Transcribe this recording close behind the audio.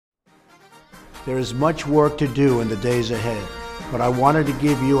There is much work to do in the days ahead, but I wanted to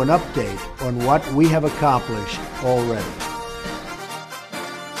give you an update on what we have accomplished already.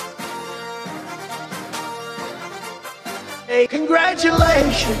 Hey,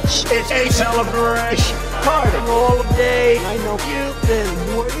 congratulations! It's a celebration party all day. I know you've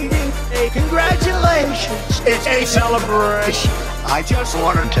been waiting. Hey, congratulations! It's a celebration. I just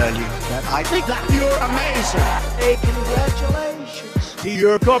want to tell you that I think that you're amazing. Hey, congratulations to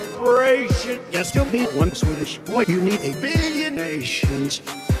your corporation. Yes, to be one Swedish boy, you need a billion nations.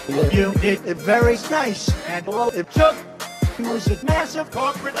 You did it very nice, and all it took was a massive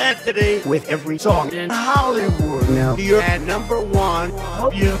corporate entity with every song in Hollywood. Now you're at #1.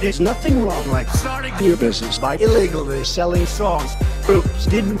 Hope you there's nothing wrong like starting your business by illegally selling songs. Oops,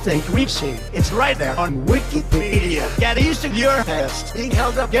 didn't think we'd see. It's right there on Wikipedia. Get used to your past being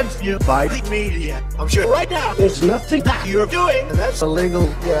held up against you by the media. I'm sure right now there's nothing that you're doing that's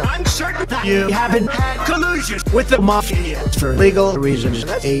illegal. Yeah, I'm certain that you haven't had collusion with the mafia for legal reasons.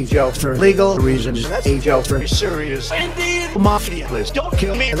 That's a joke. For legal reasons. That's a joke. For serious Indian mafia, please don't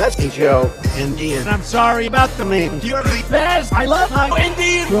kill me. That's a joke. Indian. I'm sorry about the name. You're the best. I love how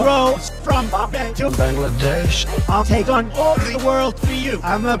Indian grows from Bombay to Bangladesh. I'll take on all the world for you.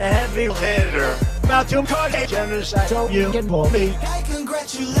 I'm a heavy hitter. About to cause a genocide so you can pull me. Hey,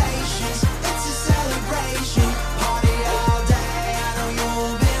 congratulations.